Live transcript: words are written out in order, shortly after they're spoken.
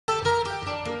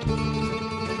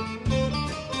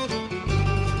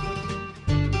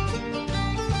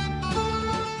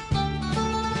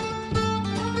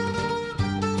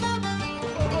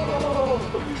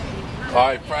All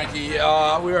right, Frankie, we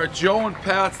are Joe and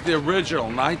Pat's, the original,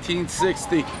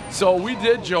 1960. So we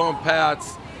did Joe and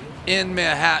Pat's in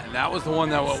Manhattan. That was the one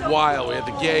that went wild. We had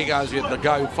the gay guys, we had the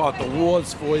guy who fought the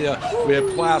wars for you, we had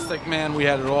Plastic Man, we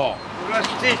had it all.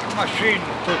 Plastic machine,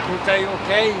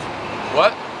 okay?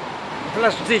 What?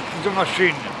 Plastic the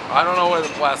machine. I don't know where the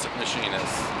plastic machine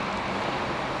is.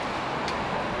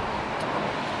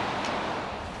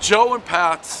 Joe and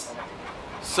Pat's.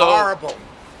 So horrible.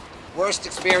 Worst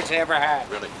experience I ever had.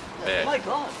 Really? Bad. Oh my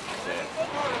God. Bad.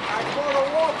 I fought a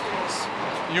war for this.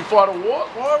 You fought a war?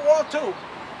 World War II.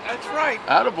 That's right.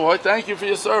 Attaboy, thank you for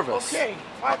your service. Okay,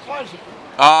 my pleasure.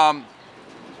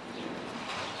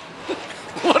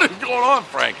 What is going on,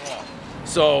 Frank?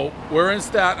 So we're in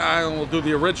Staten Island. We'll do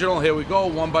the original. Here we go.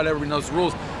 One bite. Everybody knows the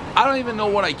rules. I don't even know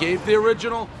what I gave the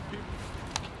original.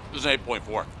 This is an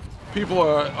 8.4. People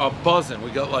are buzzing.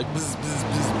 We got like bzz, bzz,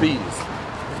 bzz, bees.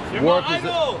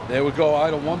 There we go.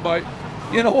 Idle. One bite.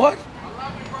 You know what?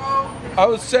 I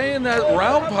was saying that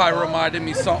round pie reminded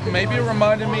me something. Maybe it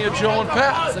reminded me of Joe and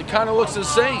Pat's. It kind of looks the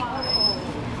same.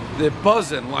 They're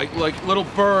buzzing like little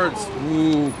birds.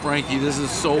 Ooh, Frankie, this is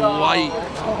so light.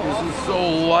 This is so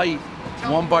light.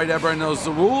 One bite, everybody knows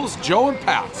the rules. Joe and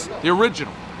Pat's, the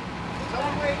original.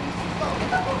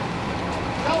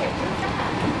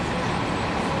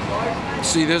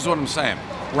 See, this is what I'm saying.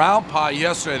 Round pie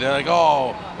yesterday, they're like,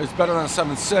 oh, it's better than a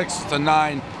 7.6, it's a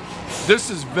 9. This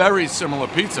is very similar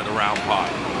pizza to round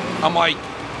pie. I'm like,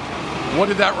 what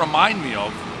did that remind me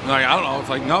of? Like, I don't know, it's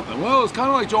like nothing. Well, it's kind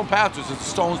of like Joe and Pat's, it's a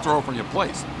stone's throw from your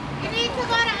place. You need to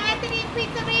go to Anthony's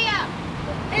Pizzeria.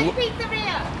 His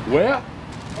pizzeria. Where?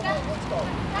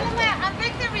 A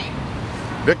Victory.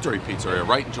 Victory Pizzeria,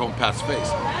 right in Joe and Pat's face.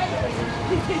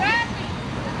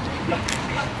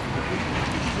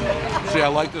 See, I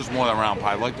like this more than round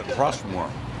pie. I like the crust more.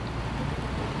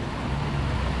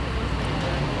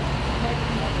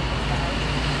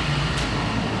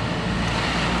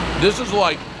 This is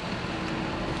like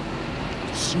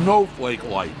snowflake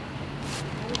light.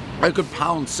 I could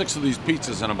pound 6 of these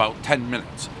pizzas in about 10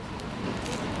 minutes.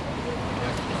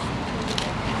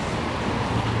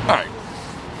 All right.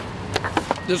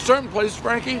 There's certain places,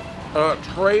 Frankie,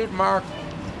 trademark,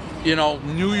 you know,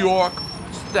 New York,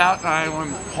 Staten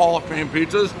Island, Hall of Fame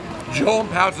pizzas. Joe and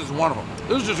Pat's is one of them.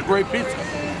 This is just a great pizza.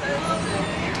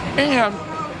 And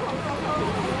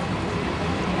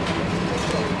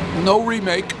no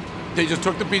remake. They just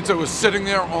took the pizza, it was sitting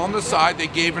there on the side, they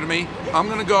gave it to me. I'm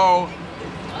gonna go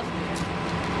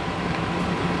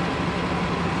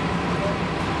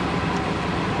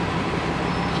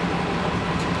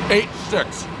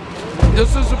 $8.6.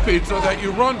 This is a pizza that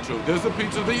you run to. This is a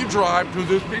pizza that you drive to.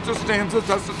 This pizza stands the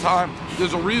test of time.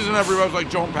 There's a reason everybody's like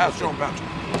Joe and Pat's, Joe and Pat's.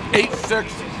 8.6,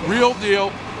 real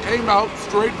deal. Came out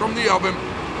straight from the oven.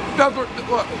 Look,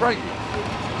 Frank,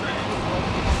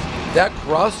 that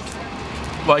crust,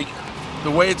 like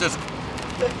the way it just,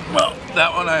 well,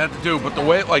 that one I had to do, but the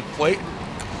way it like plate,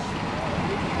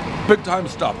 big time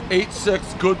stuff.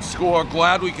 8.6, good score.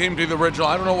 Glad we came to the original.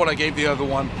 I don't know what I gave the other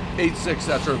one. 8.6,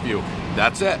 that's a review.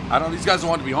 That's it. I don't know, these guys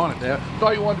want to be on it there.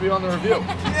 Thought you wanted to be on the review. There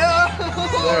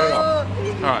you go.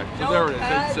 All right, so there it is,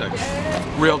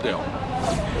 8.6. Real deal.